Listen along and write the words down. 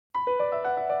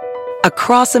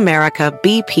Across America,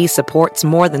 BP supports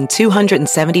more than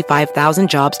 275,000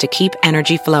 jobs to keep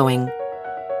energy flowing.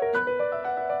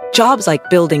 Jobs like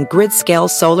building grid-scale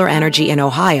solar energy in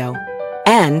Ohio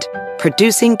and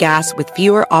producing gas with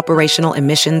fewer operational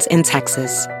emissions in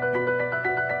Texas.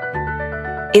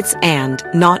 It's and,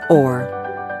 not or.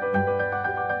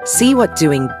 See what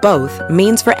doing both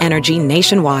means for energy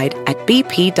nationwide at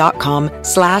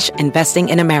bp.com/investing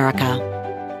in America.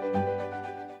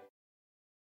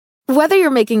 Whether you're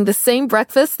making the same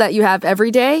breakfast that you have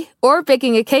every day or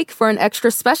baking a cake for an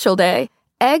extra special day,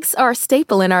 eggs are a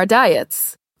staple in our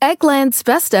diets. Eggland's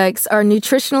Best Eggs are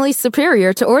nutritionally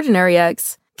superior to ordinary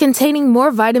eggs, containing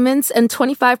more vitamins and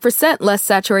 25% less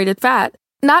saturated fat.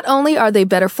 Not only are they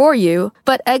better for you,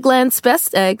 but Eggland's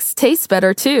Best Eggs taste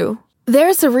better too.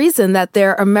 There's a reason that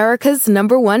they're America's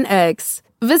 #1 eggs.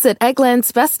 Visit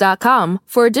egglandsbest.com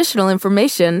for additional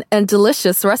information and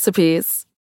delicious recipes.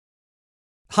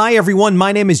 Hi, everyone.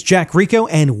 My name is Jack Rico,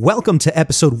 and welcome to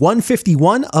episode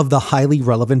 151 of the Highly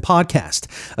Relevant Podcast,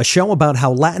 a show about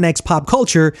how Latinx pop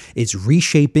culture is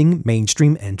reshaping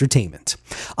mainstream entertainment.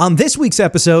 On this week's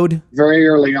episode... Very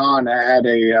early on, I had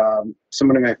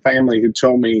someone in my family who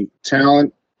told me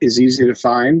talent is easy to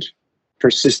find,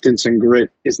 persistence and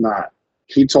grit is not.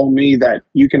 He told me that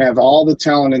you can have all the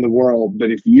talent in the world,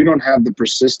 but if you don't have the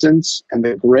persistence and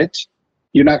the grit,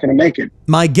 you're not going to make it.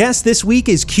 My guest this week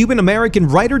is Cuban-American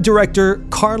writer-director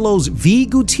Carlos V.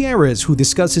 Gutierrez, who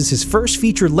discusses his first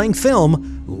feature-length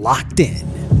film, Locked In.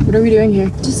 What are we doing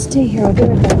here? Just stay here. I'll be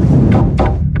right back.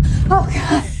 Oh,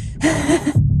 God.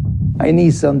 I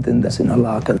need something that's in a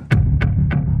locker.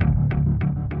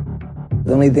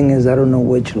 The only thing is I don't know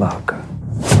which locker.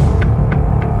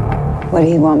 What do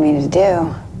you want me to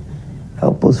do?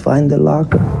 Help us find the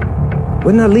locker.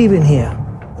 We're not leaving here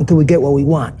until we get what we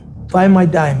want. Find my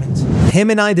diamonds. Him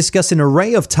and I discuss an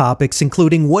array of topics,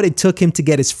 including what it took him to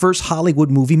get his first Hollywood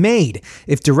movie made,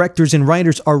 if directors and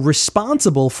writers are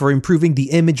responsible for improving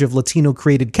the image of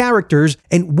Latino-created characters,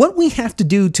 and what we have to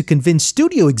do to convince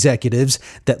studio executives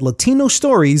that Latino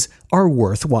stories are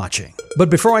worth watching. But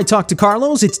before I talk to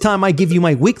Carlos, it's time I give you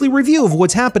my weekly review of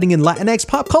what's happening in Latinx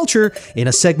pop culture in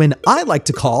a segment I like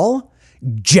to call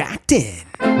Jacked In.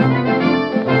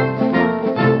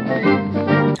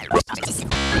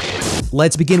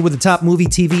 Let's begin with the top movie,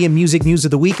 TV, and music news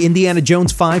of the week. Indiana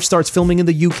Jones 5 starts filming in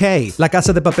the UK. La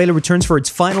Casa de Papel returns for its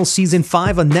final season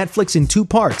 5 on Netflix in 2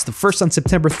 parts, the first on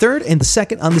September 3rd and the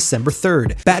second on December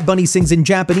 3rd. Bad Bunny sings in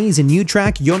Japanese in new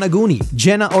track Yonaguni.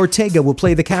 Jenna Ortega will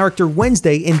play the character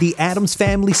Wednesday in the Addams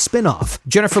Family spin-off.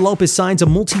 Jennifer Lopez signs a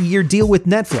multi-year deal with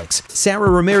Netflix.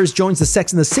 Sarah Ramirez joins the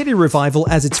Sex and the City revival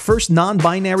as its first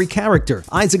non-binary character.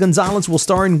 Isa Gonzalez will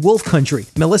star in Wolf Country.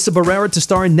 Melissa Barrera to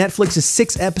star in Netflix's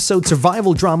 6-episode survival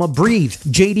drama Breathe.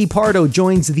 J.D. Pardo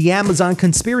joins the Amazon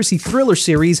conspiracy thriller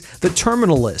series The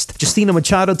Terminal List. Justina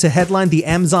Machado to headline the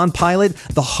Amazon pilot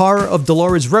The Horror of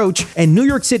Dolores Roach, and New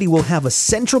York City will have a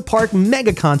Central Park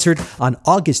mega concert on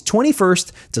August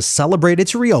 21st to celebrate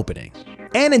its reopening.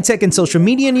 And in tech and social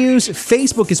media news,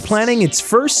 Facebook is planning its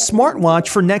first smartwatch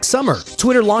for next summer.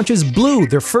 Twitter launches Blue,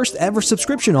 their first ever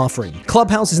subscription offering.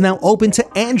 Clubhouse is now open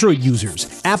to Android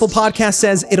users. Apple Podcast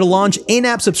says it'll launch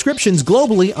in-app subscriptions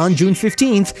globally on June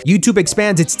 15th. YouTube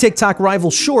expands its TikTok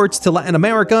rival Shorts to Latin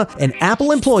America, and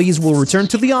Apple employees will return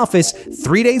to the office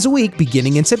 3 days a week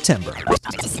beginning in September.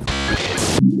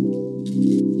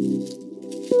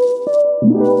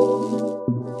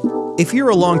 If you're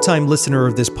a longtime listener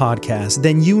of this podcast,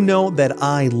 then you know that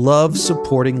I love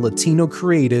supporting Latino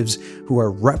creatives who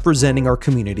are representing our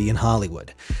community in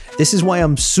Hollywood. This is why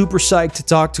I'm super psyched to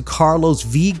talk to Carlos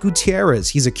V. Gutierrez.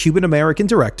 He's a Cuban-American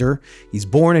director. He's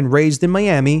born and raised in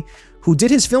Miami, who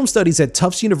did his film studies at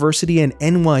Tufts University and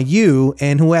NYU,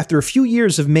 and who, after a few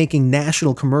years of making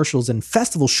national commercials and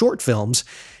festival short films,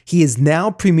 he is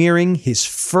now premiering his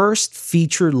first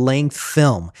feature-length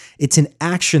film. It's an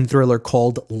action thriller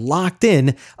called Locked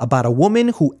In, about a woman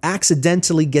who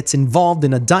accidentally gets involved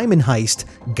in a diamond heist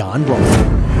gone wrong.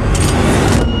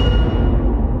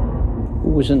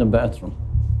 Who was in the bathroom?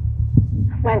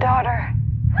 My daughter.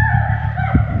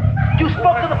 You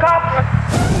spoke to the cops?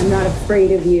 I'm not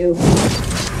afraid of you.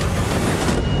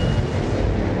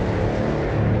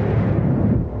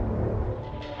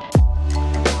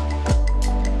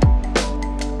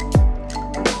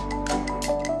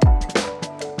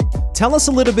 Tell us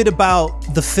a little bit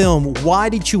about the film. Why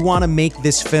did you want to make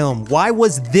this film? Why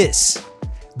was this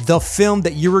the film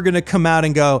that you were going to come out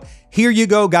and go, here you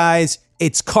go, guys,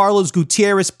 it's Carlos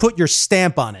Gutierrez, put your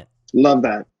stamp on it? Love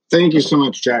that. Thank you so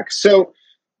much, Jack. So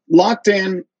Locked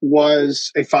In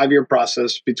was a 5-year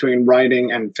process between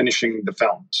writing and finishing the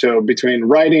film. So between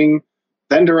writing,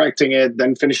 then directing it,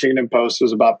 then finishing it in post. It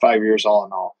was about 5 years all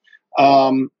in all.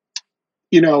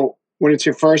 When it's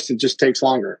your first, it just takes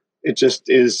longer. It just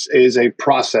is a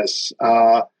process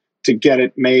to get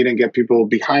it made and get people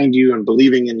behind you and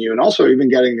believing in you, and also even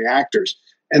getting the actors.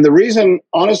 And the reason,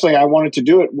 honestly, I wanted to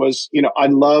do it was, I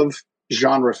love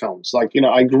genre films.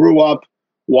 I grew up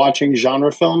watching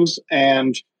genre films,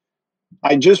 and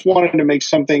I just wanted to make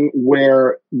something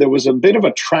where there was a bit of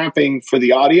a trapping for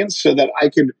the audience so that I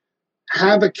could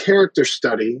have a character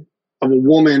study of a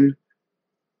woman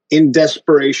in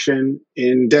desperation,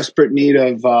 in desperate need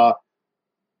of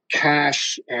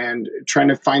cash, and trying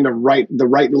to find the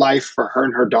right life for her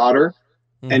and her daughter,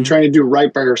 and trying to do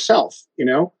right by herself,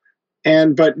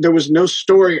 but there was no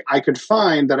story I could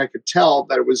find that I could tell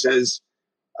that it was as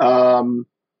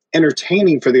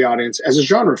entertaining for the audience as a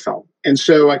genre film. And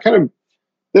so I kind of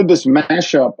did this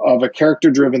mashup of a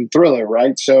character-driven thriller,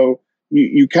 right? So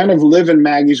you kind of live in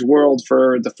Maggie's world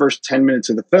for the first 10 minutes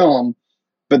of the film,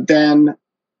 but then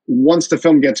once the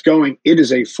film gets going, it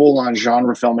is a full-on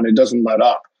genre film, and it doesn't let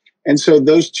up. And so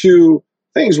those two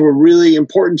things were really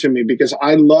important to me, because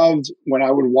I loved when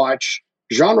I would watch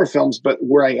genre films, but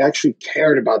where I actually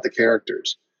cared about the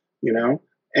characters,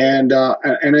 and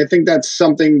I think that's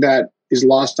something that is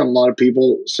lost on a lot of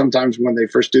people. Sometimes when they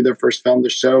first do their first film, they're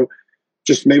so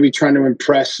just maybe trying to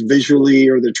impress visually,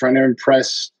 or they're trying to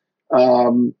impress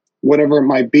whatever it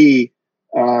might be,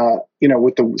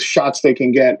 with the shots they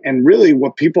can get. And really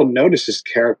what people notice is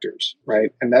characters,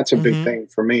 right? And that's a big thing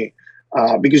for me,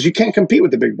 because you can't compete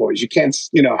with the big boys. You can't,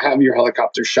 have your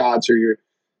helicopter shots or your,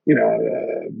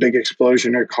 big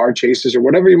explosion or car chases or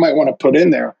whatever you might want to put in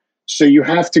there. So you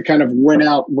have to kind of win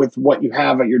out with what you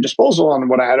have at your disposal. And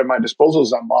what I had at my disposal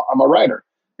is I'm a writer.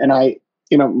 And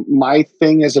my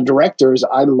thing as a director is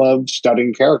I love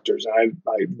studying characters. I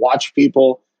watch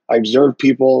people, I observe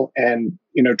people, and,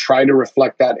 try to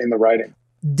reflect that in the writing.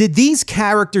 Did these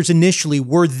characters initially,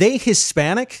 were they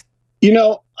Hispanic?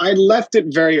 I left it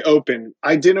very open.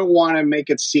 I didn't want to make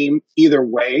it seem either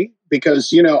way,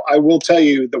 because, I will tell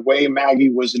you, the way Maggie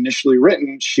was initially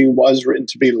written, she was written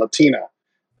to be Latina.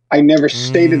 I never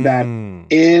stated that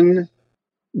in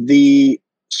the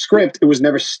script. It was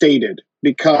never stated,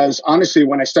 because honestly,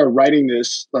 when I started writing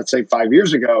this, let's say 5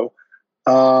 years ago,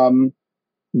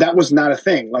 that was not a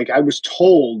thing. I was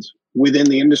told within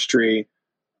the industry,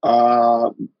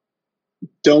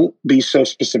 don't be so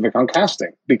specific on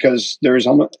casting, because there's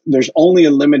only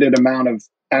a limited amount of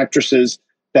actresses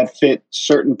that fit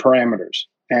certain parameters.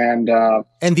 And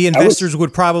the investors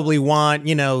would probably want,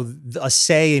 a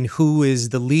say in who is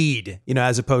the lead,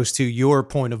 as opposed to your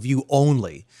point of view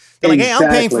only. They're exactly. Like, hey,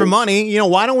 I'm paying for money.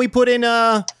 Why don't we put in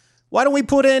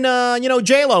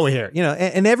J-Lo here?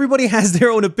 And everybody has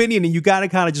their own opinion, and you got to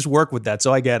kind of just work with that.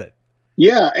 So I get it.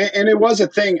 Yeah. And it was a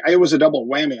thing. It was a double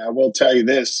whammy. I will tell you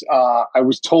this. I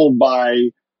was told by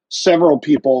several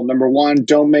people, number one,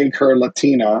 don't make her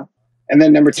Latina. And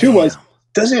then number two was,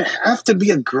 does it have to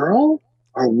be a girl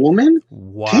or a woman?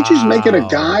 Wow. Can't you just make it a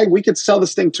guy? We could sell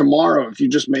this thing tomorrow if you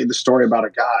just made the story about a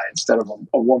guy instead of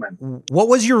a woman. What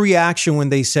was your reaction when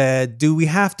they said, do we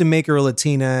have to make her a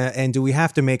Latina and do we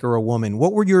have to make her a woman?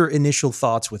 What were your initial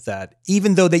thoughts with that?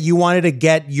 Even though that you wanted to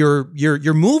get your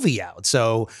movie out.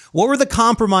 So what were the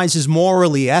compromises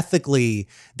morally, ethically,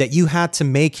 that you had to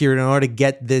make here in order to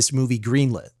get this movie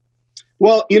greenlit?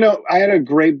 Well, I had a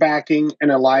great backing,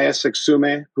 and Elias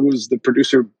Exume, who was the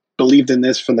producer, believed in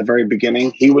this from the very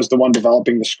beginning. He was the one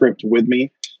developing the script with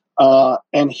me.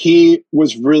 And he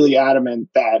was really adamant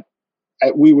that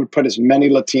we would put as many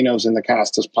Latinos in the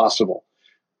cast as possible.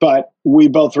 But we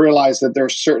both realized that there are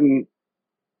certain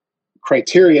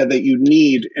criteria that you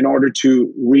need in order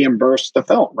to reimburse the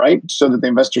film, right? So that the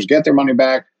investors get their money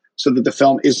back, so that the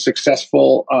film is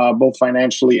successful, both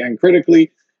financially and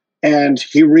critically. And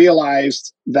he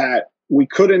realized that we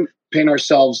couldn't paint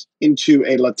ourselves into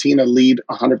a Latina lead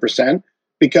 100%,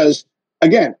 because,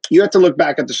 again, you have to look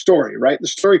back at the story, right? The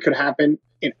story could happen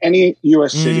in any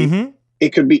U.S. city. Mm-hmm. It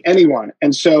could be anyone.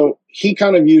 And so he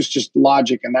kind of used just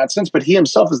logic in that sense, but he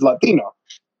himself is Latino.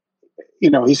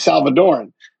 He's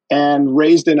Salvadoran and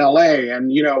raised in L.A.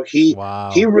 And, he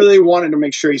really wanted to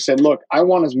make sure, he said, look, I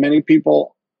want as many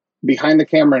people behind the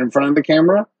camera and in front of the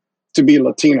camera to be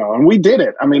Latino. And we did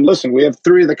it. I mean, listen, we have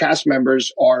 3 of the cast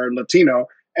members are Latino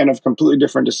and of completely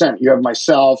different descent. You have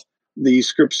myself, the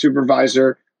script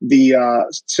supervisor, the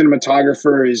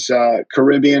cinematographer is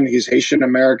Caribbean, he's Haitian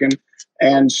American.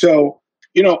 And so,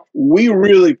 we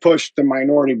really pushed the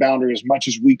minority boundary as much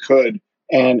as we could.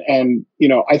 And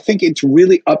I think it's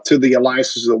really up to the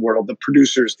Eliases of the world, the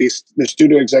producers, the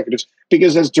studio executives,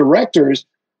 because as directors,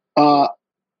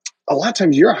 a lot of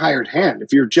times you're a hired hand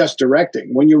if you're just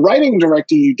directing. When you're writing and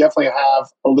directing, you definitely have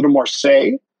a little more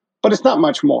say, but it's not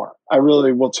much more. I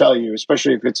really will tell you,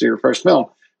 especially if it's your first film.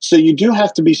 So you do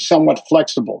have to be somewhat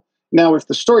flexible. Now, if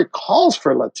the story calls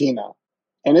for Latina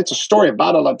and it's a story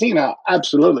about a Latina,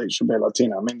 absolutely it should be a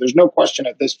Latina. I mean, there's no question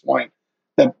at this point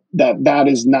that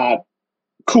is not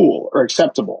cool or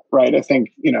acceptable, right? I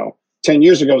think, 10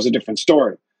 years ago was a different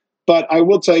story. But I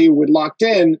will tell you, with Locked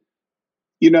In,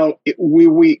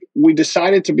 we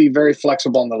decided to be very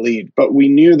flexible in the lead, but we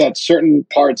knew that certain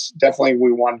parts definitely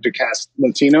we wanted to cast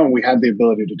Latino, and we had the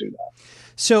ability to do that.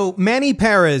 So Manny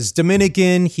Perez,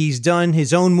 Dominican, he's done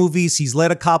his own movies. He's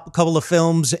led a couple of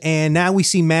films, and now we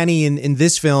see Manny in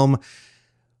this film.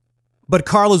 But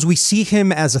Carlos, we see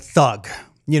him as a thug,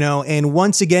 and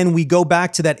once again, we go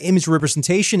back to that image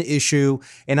representation issue.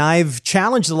 And I've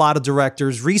challenged a lot of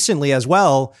directors recently as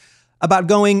well about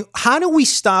going, how do we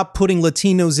stop putting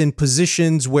Latinos in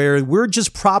positions where we're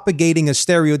just propagating a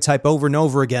stereotype over and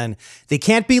over again? They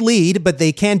can't be lead, but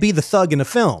they can be the thug in a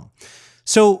film.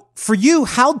 So for you,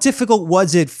 how difficult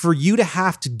was it for you to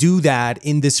have to do that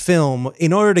in this film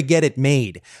in order to get it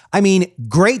made? I mean,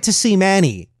 great to see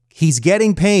Manny. He's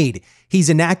getting paid. He's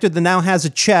an actor that now has a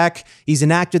check. He's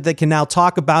an actor that can now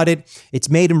talk about it. It's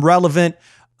made him relevant.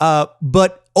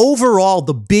 But overall,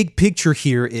 the big picture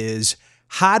here is,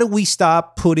 how do we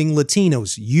stop putting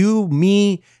Latinos, you,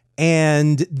 me,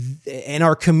 and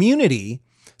our community,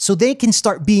 so they can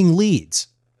start being leads?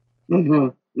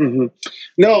 Mm-hmm. Mm-hmm.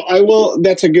 No, I will.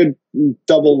 That's a good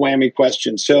double whammy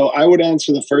question. So I would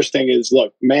answer the first thing is,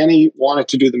 look, Manny wanted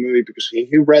to do the movie because he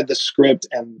read the script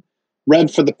and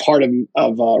read for the part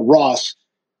of Ross.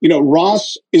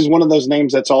 Ross is one of those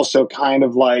names that's also kind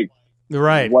of like,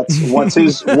 right. What's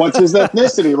his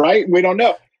ethnicity, right? We don't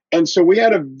know. And so we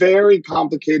had a very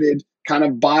complicated kind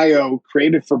of bio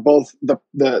created for both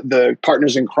the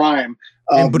partners in crime.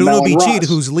 And Bruno Bichir,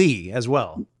 who's Lee as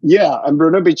well. Yeah, and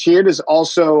Bruno Bichir is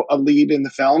also a lead in the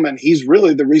film, and he's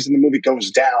really the reason the movie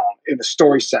goes down in a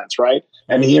story sense, right?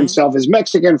 And he himself is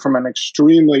Mexican from an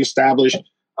extremely established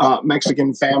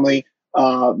Mexican family.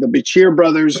 The Bichir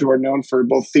brothers, who are known for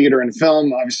both theater and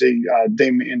film, obviously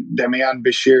Demian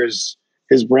Bichir is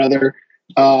his brother,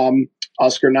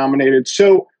 Oscar nominated.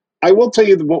 So I will tell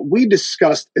you that what we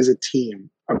discussed as a team,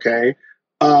 okay,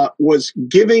 was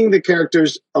giving the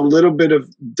characters a little bit of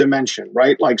dimension,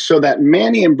 right? Like, so that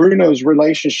Manny and Bruno's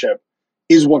relationship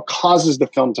is what causes the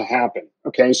film to happen.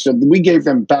 Okay. So we gave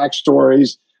them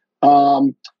backstories.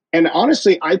 And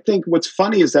honestly, I think what's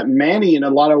funny is that Manny, in a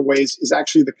lot of ways, is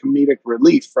actually the comedic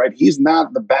relief, right? He's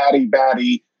not the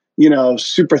baddie,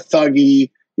 super thuggy,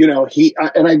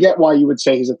 and I get why you would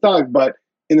say he's a thug, but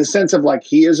in the sense of like,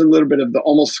 he is a little bit of the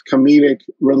almost comedic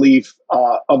relief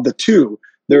of the two.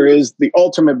 There is the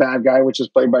ultimate bad guy, which is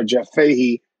played by Jeff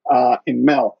Fahey in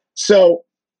Mel. So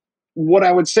what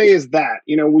I would say is that,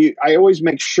 I always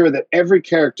make sure that every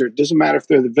character, it doesn't matter if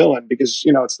they're the villain, because,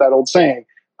 it's that old saying,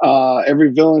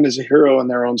 every villain is a hero in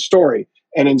their own story.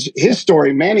 And in his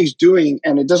story, Manny's doing,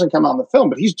 and it doesn't come out in the film,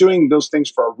 but he's doing those things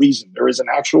for a reason. There is an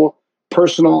actual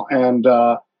personal and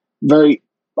very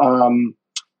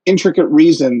intricate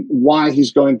reason why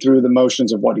he's going through the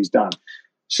motions of what he's done.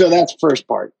 So that's first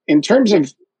part. In terms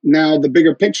of now the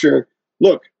bigger picture,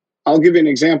 look, I'll give you an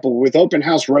example. With Open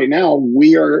House right now,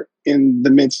 we are in the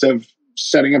midst of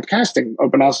setting up casting.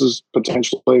 Open House is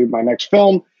potentially my next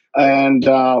film. And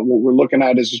what we're looking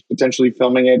at is potentially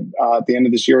filming it at the end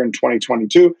of this year in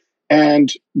 2022.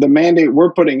 And the mandate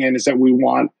we're putting in is that we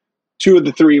want 2 of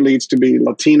the 3 leads to be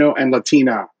Latino and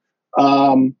Latina.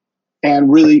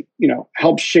 And really,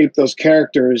 help shape those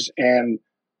characters and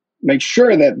make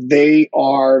sure that they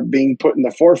are being put in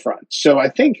the forefront. So I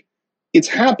think it's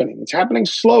happening. It's happening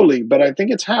slowly, but I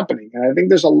think it's happening. And I think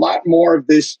there's a lot more of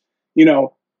this,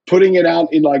 putting it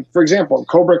out in, like, for example,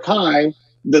 Cobra Kai,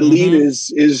 the lead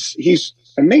he's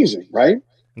amazing, right?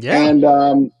 Yeah. And,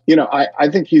 I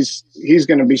think he's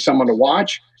going to be someone to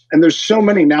watch. And there's so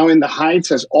many now. In the Heights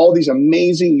has all these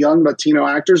amazing young Latino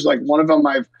actors. Like, one of them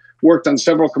I've worked on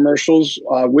several commercials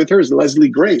with her is Leslie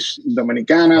Grace,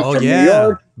 Dominicana from New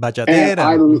York. And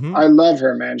I love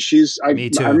her, man. Me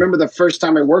too. I remember the first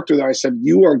time I worked with her, I said,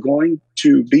 you are going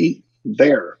to be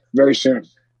there very soon.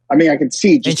 I mean, I could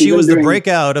see. And she was the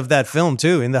breakout of that film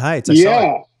too, In the Heights. I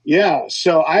saw it. Yeah.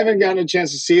 So I haven't gotten a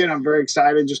chance to see it. I'm very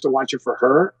excited just to watch it for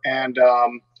her. And,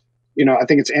 I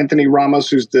think it's Anthony Ramos,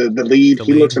 who's the lead.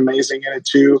 He looks amazing in it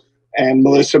too. And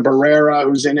Melissa Barrera,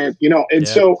 who's in it,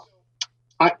 so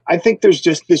I think there's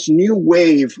just this new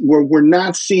wave where we're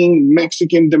not seeing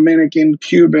Mexican, Dominican,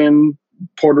 Cuban,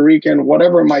 Puerto Rican,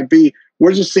 whatever it might be.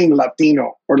 We're just seeing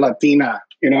Latino or Latina,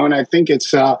 and I think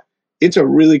it's it's a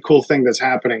really cool thing that's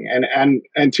happening.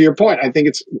 And to your point, I think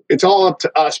it's all up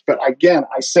to us. But again,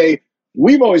 I say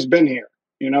we've always been here.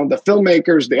 The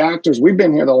filmmakers, the actors, we've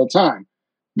been here the whole time.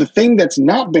 The thing that's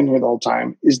not been here the whole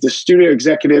time is the studio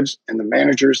executives and the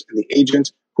managers and the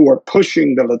agents who are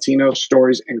pushing the Latino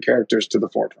stories and characters to the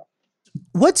forefront.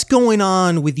 What's going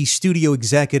on with these studio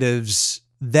executives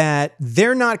that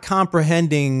they're not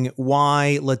comprehending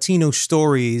why Latino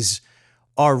stories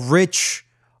are rich,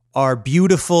 are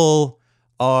beautiful,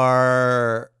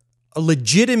 are a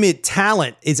legitimate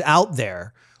talent is out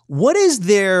there? What is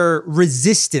their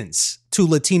resistance to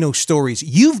Latino stories?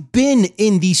 You've been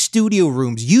in these studio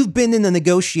rooms. You've been in the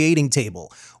negotiating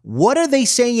table. What are they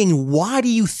saying? Why do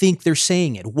you think they're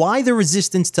saying it? Why the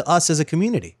resistance to us as a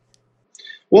community?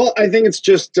 Well, I think it's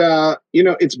just,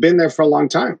 it's been there for a long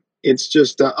time. It's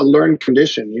just a learned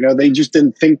condition. They just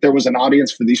didn't think there was an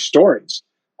audience for these stories.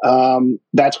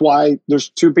 That's why there's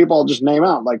two people I'll just name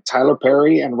out, like Tyler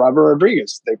Perry and Robert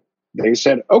Rodriguez. They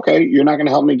said, okay, you're not going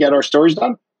to help me get our stories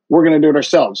done. We're going to do it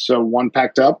ourselves. So one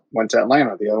packed up, went to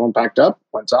Atlanta. The other one packed up,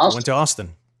 went to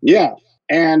Austin. Yeah.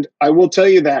 And I will tell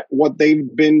you that what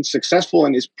they've been successful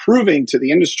in is proving to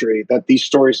the industry that these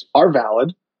stories are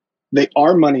valid, they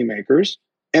are money makers,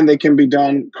 and they can be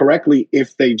done correctly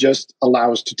if they just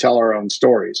allow us to tell our own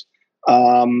stories.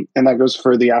 And that goes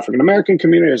for the African-American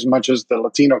community as much as the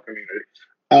Latino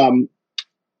community.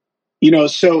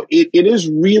 So it is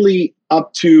really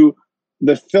up to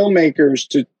the filmmakers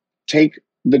to take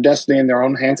the destiny in their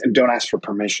own hands and don't ask for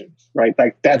permission, right?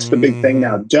 Like that's the big thing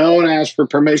now. Don't ask for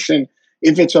permission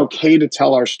if it's okay to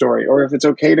tell our story or if it's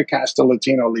okay to cast a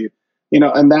Latino lead,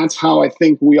 and that's how I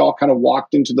think we all kind of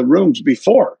walked into the rooms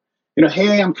before.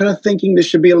 Hey, I'm kind of thinking this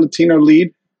should be a Latino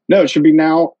lead. No, it should be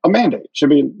now a mandate. It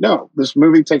should be, no, this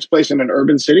movie takes place in an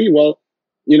urban city. Well,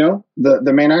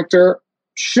 the main actor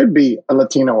should be a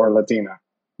Latino or Latina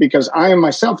because I'm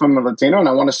a Latino and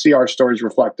I want to see our stories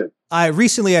reflected. I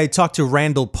talked to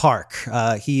Randall Park.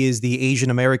 He is the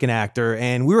Asian American actor,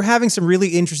 and we were having some really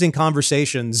interesting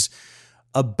conversations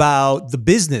about the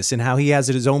business and how he has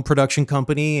his own production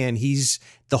company, and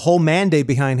the whole mandate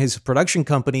behind his production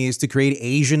company is to create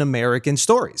Asian American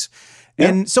stories. Yeah.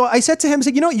 And so I said to him, I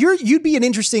said, you'd be an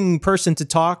interesting person to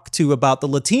talk to about the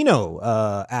Latino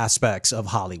aspects of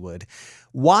Hollywood.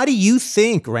 Why do you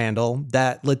think, Randall,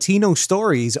 that Latino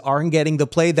stories aren't getting the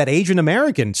play that Asian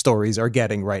American stories are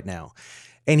getting right now?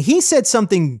 And he said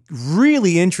something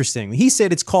really interesting. He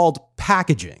said it's called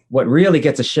packaging. What really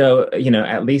gets a show,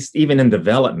 at least even in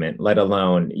development, let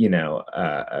alone,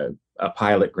 a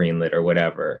pilot greenlit or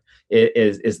whatever,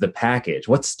 is the package.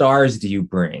 What stars do you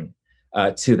bring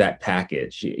to that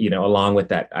package, along with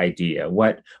that idea?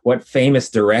 What famous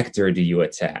director do you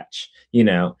attach?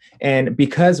 And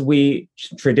because we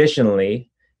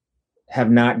traditionally have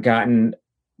not gotten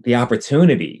the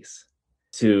opportunities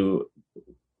to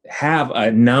have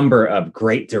a number of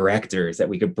great directors that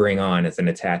we could bring on as an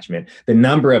attachment, the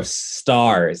number of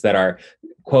stars that are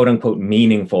quote unquote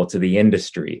meaningful to the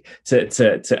industry to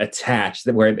attach,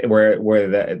 where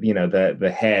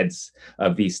the heads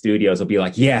of these studios will be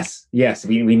like, yes,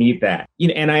 we need that.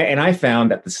 And I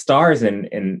found that the stars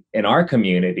in our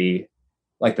community,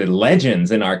 like the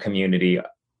legends in our community,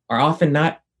 are often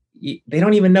they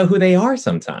don't even know who they are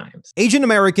sometimes. Asian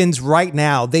Americans right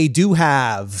now, they do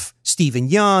have Steven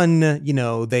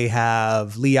Yeun, they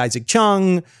have Lee Isaac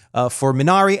Chung for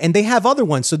Minari, and they have other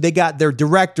ones. So they got their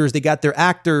directors, they got their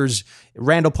actors,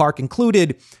 Randall Park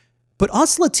included. But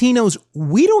us Latinos,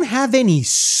 we don't have any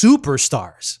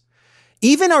superstars.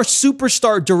 Even our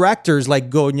superstar directors like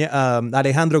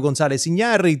Alejandro González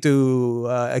Iñárritu,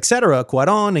 etc.,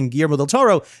 Cuarón and Guillermo del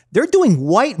Toro, they're doing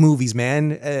white movies,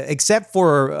 man, except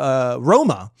for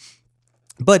Roma.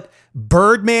 But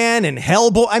Birdman and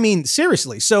Hellboy,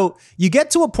 seriously. So you get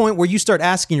to a point where you start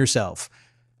asking yourself,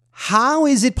 how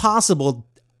is it possible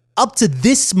up to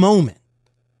this moment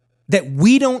that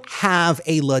we don't have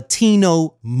a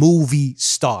Latino movie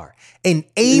star? An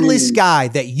A-list guy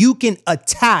that you can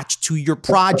attach to your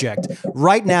project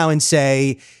right now and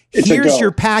say, here's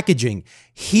your packaging,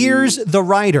 here's the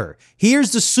writer,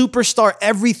 here's the superstar,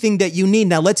 everything that you need.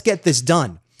 Now let's get this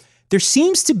done. There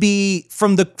seems to be,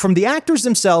 from the actors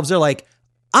themselves, they're like,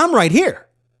 I'm right here.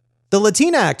 The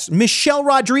Latina actress, Michelle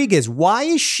Rodriguez, why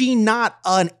is she not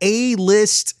an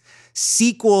A-list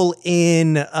sequel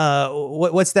in,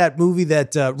 what's that movie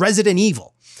that, Resident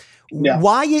Evil? Yeah.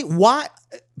 Why?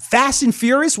 Fast and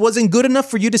Furious wasn't good enough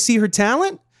for you to see her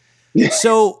talent? Yeah.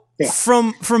 So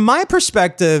from my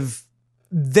perspective,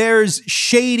 there's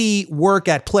shady work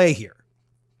at play here.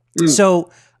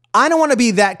 So I don't want to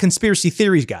be that conspiracy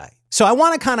theories guy. So I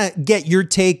want to kind of get your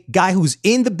take, guy who's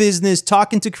in the business,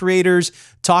 talking to creators,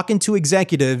 talking to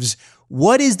executives.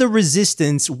 What is the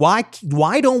resistance? Why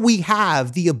don't we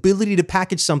have the ability to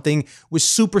package something with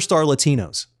superstar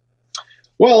Latinos?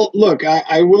 Well, look,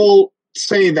 I will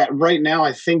say that right now,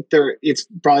 I think it's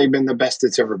probably been the best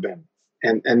it's ever been.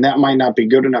 And that might not be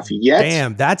good enough yet.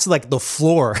 Damn, that's like the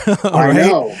floor. Right?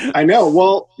 I know.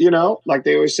 Well, like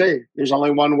they always say, there's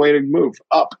only one way to move,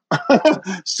 up.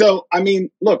 So, I mean,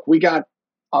 look, we got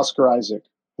Oscar Isaac,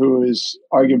 who is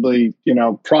arguably,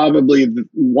 probably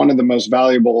one of the most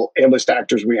valuable A-list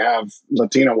actors we have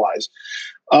Latino-wise.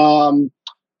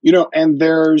 And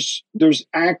there's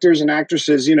actors and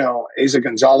actresses, Eiza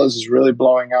Gonzalez is really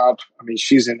blowing up. I mean,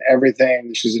 she's in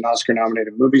everything. She's in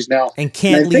Oscar-nominated movies now. And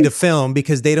can't lead a film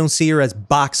because they don't see her as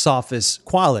box office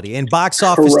quality. And box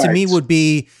office to me would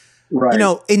be,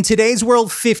 in today's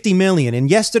world, 50 million. In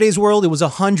yesterday's world, it was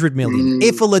 100 million.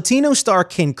 If a Latino star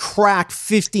can crack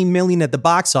 50 million at the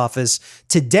box office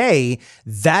today,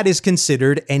 that is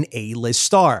considered an A-list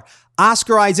star.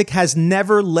 Oscar Isaac has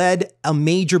never led a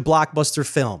major blockbuster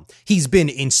film. He's been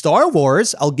in Star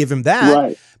Wars. I'll give him that.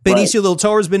 Right, Benicio del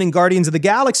Toro's been in Guardians of the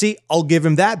Galaxy. I'll give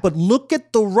him that. But look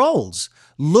at the roles.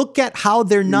 Look at how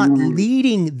they're not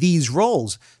leading these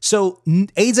roles. So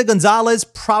Eiza Gonzalez,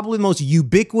 probably the most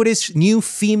ubiquitous new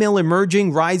female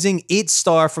emerging rising it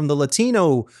star from the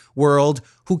Latino world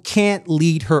who can't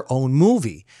lead her own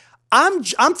movie. I'm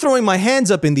throwing my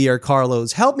hands up in the air,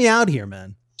 Carlos. Help me out here,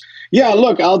 man. Yeah,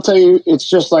 look, I'll tell you, it's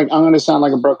just like, I'm going to sound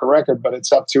like a broken record, but it's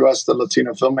up to us, the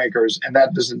Latino filmmakers. And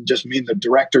that doesn't just mean the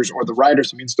directors or the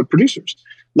writers, it means the producers.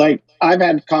 Like, I've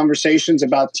had conversations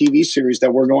about TV series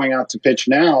that we're going out to pitch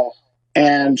now.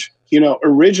 And,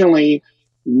 originally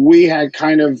we had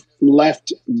kind of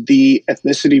left the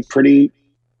ethnicity pretty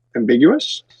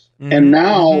ambiguous. Mm-hmm. And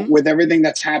now with everything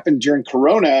that's happened during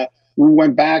Corona, we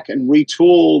went back and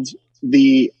retooled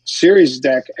the series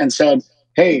deck and said,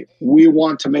 hey, we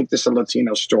want to make this a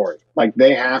Latino story. Like,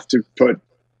 they have to put,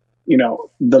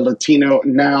 the Latino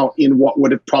now in what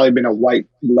would have probably been a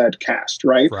white-led cast,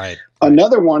 right? Right.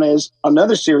 Another one is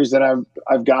another series that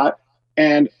I've got,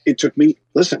 and it took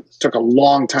a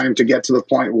long time to get to the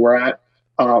point where we're at,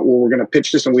 where we're going to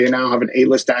pitch this, and we now have an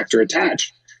A-list actor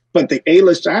attached. But the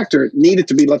A-list actor needed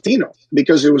to be Latino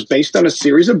because it was based on a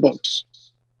series of books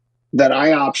that I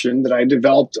optioned, that I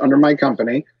developed under my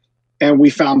company. And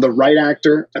we found the right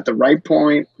actor at the right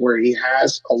point where he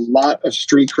has a lot of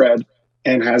street cred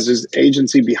and has his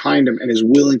agency behind him and is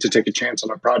willing to take a chance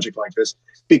on a project like this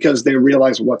because they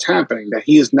realize what's happening, that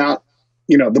he is not,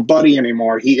 the buddy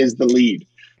anymore. He is the lead.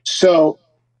 So,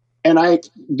 and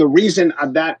the reason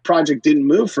that project didn't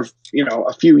move for,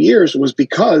 a few years was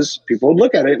because people would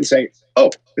look at it and say, oh,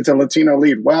 it's a Latino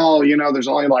lead. Well, there's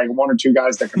only like one or two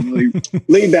guys that can really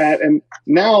lead that. And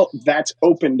now that's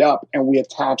opened up and we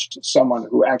attached someone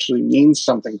who actually means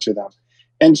something to them.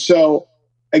 And so,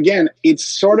 again, it's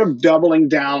sort of doubling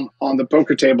down on the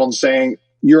poker table and saying,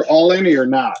 you're all in or you're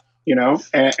not,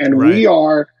 and right. We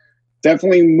are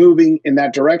definitely moving in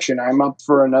that direction. I'm up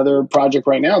for another project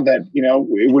right now that,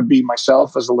 it would be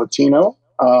myself as a Latino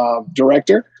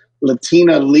director,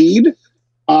 Latina lead.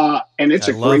 And it's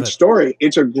a great story.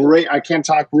 I can't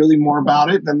talk really more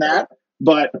about it than that,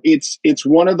 but it's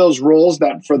one of those roles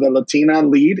that for the Latina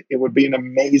lead, it would be an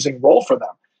amazing role for them.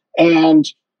 And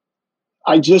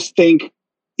I just think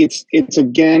it's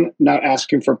again, not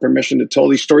asking for permission to tell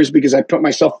these stories because I put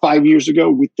myself 5 years ago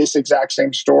with this exact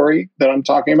same story that I'm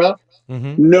talking about.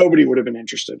 Mm-hmm. Nobody would have been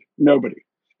interested. Nobody.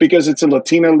 Because it's a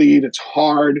Latina lead. It's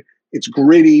hard. It's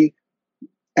gritty.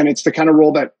 And it's the kind of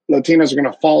role that Latinos are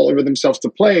going to fall over themselves to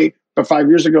play. But 5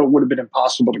 years ago, it would have been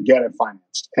impossible to get it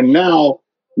financed. And now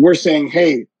we're saying,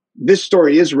 hey, this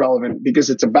story is relevant because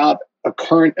it's about a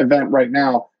current event right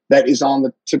now that is on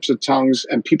the tips of tongues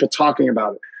and people talking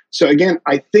about it. So again,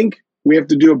 I think we have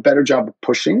to do a better job of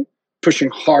pushing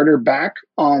harder back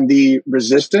on the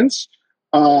resistance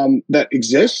that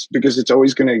exists because it's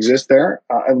always going to exist there,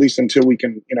 at least until we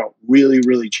can, really,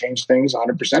 really change things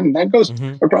 100%. And that goes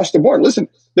across the board. Listen,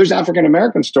 there's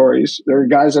African-American stories. There are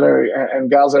guys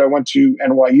and gals that I went to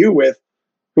NYU with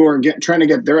who are trying to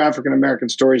get their African-American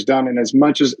stories done. And as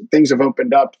much as things have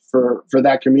opened up for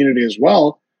that community as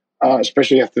well,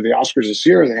 especially after the Oscars this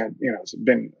year, they had, it's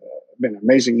been an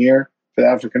amazing year for the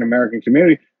African-American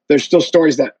community. There's still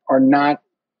stories that are not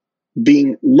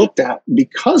being looked at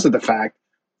because of the fact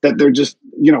that they're just,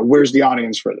 where's the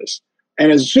audience for this?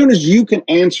 And as soon as you can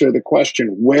answer the question,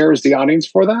 where is the audience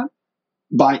for that,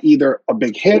 by either a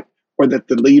big hit or that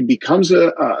the lead becomes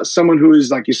someone who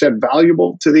is, like you said,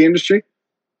 valuable to the industry,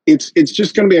 it's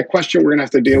just going to be a question we're going to have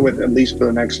to deal with at least for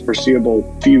the next foreseeable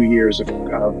few years of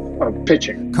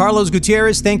pitching. Carlos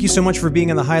Gutierrez, thank you so much for being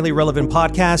on the Highly Relevant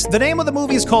podcast. The name of the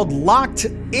movie is called Locked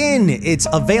In. It's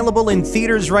available in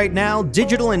theaters right now,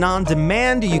 digital and on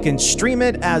demand. You can stream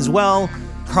it as well.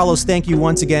 Carlos, thank you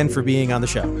once again for being on the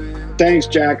show. Thanks,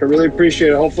 Jack. I really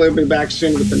appreciate it. Hopefully I'll be back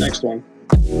soon with the next one.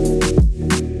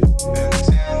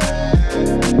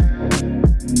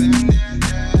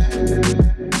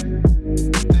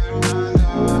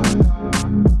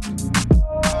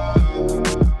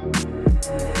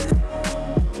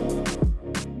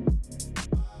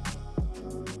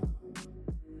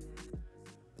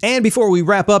 And before we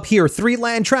wrap up, here are 3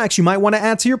 land tracks you might want to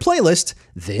add to your playlist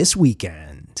this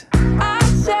weekend.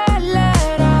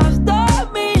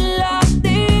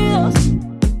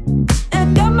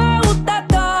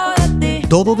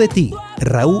 Todo de ti,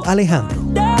 Raúl Alejandro.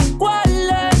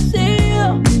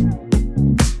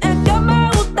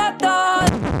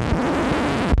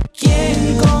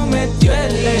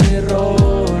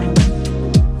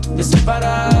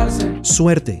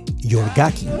 Suerte,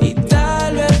 Yorgaki. Y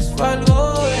tal vez fue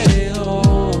algo de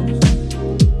dos,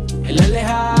 el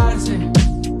alejarse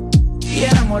y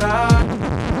enamorar.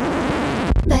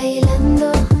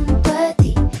 Bailando junto a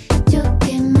ti, yo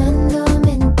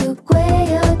quemándome en tu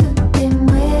cuello, tú te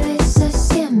mueves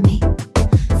hacia mí.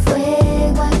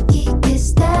 Fuego aquí que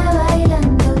está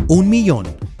bailando. 1 Millón,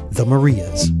 The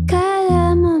Marias.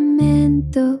 Cada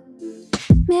momento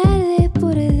me arde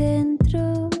por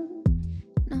dentro.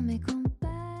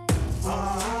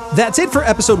 That's it for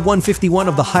episode 151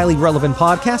 of the Highly Relevant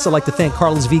podcast. I'd like to thank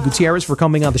Carlos V. Gutierrez for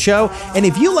coming on the show. And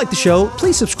if you like the show,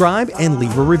 please subscribe and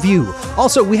leave a review.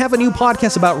 Also, we have a new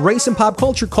podcast about race and pop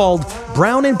culture called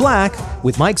Brown and Black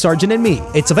with Mike Sargent and me.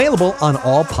 It's available on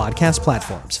all podcast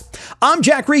platforms. I'm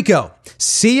Jack Rico.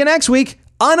 See you next week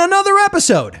on another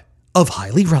episode of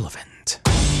Highly Relevant.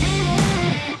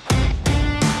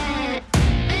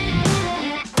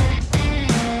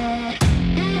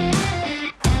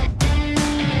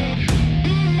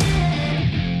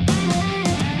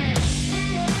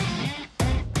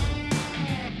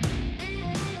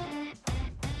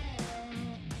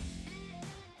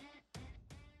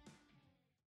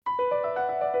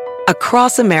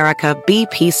 Across America,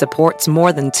 BP supports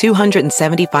more than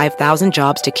 275,000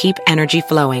 jobs to keep energy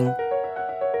flowing.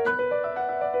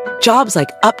 Jobs like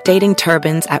updating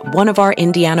turbines at one of our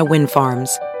Indiana wind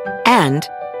farms and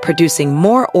producing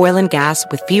more oil and gas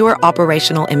with fewer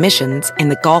operational emissions in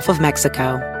the Gulf of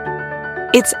Mexico.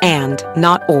 It's and,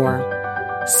 not or.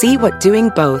 See what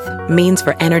doing both means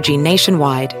for energy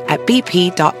nationwide at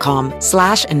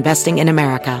bp.com/investing in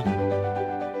America.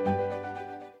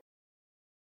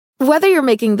 Whether you're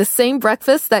making the same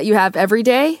breakfast that you have every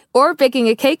day or baking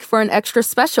a cake for an extra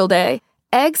special day,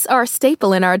 eggs are a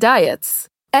staple in our diets.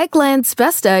 Eggland's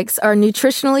Best Eggs are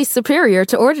nutritionally superior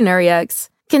to ordinary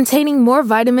eggs, containing more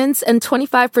vitamins and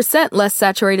 25% less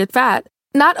saturated fat.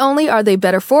 Not only are they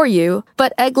better for you,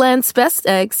 but Eggland's Best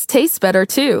Eggs taste better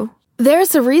too.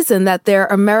 There's a reason that they're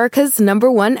America's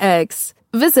 #1 eggs.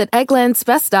 Visit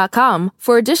egglandsbest.com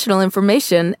for additional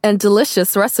information and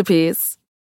delicious recipes.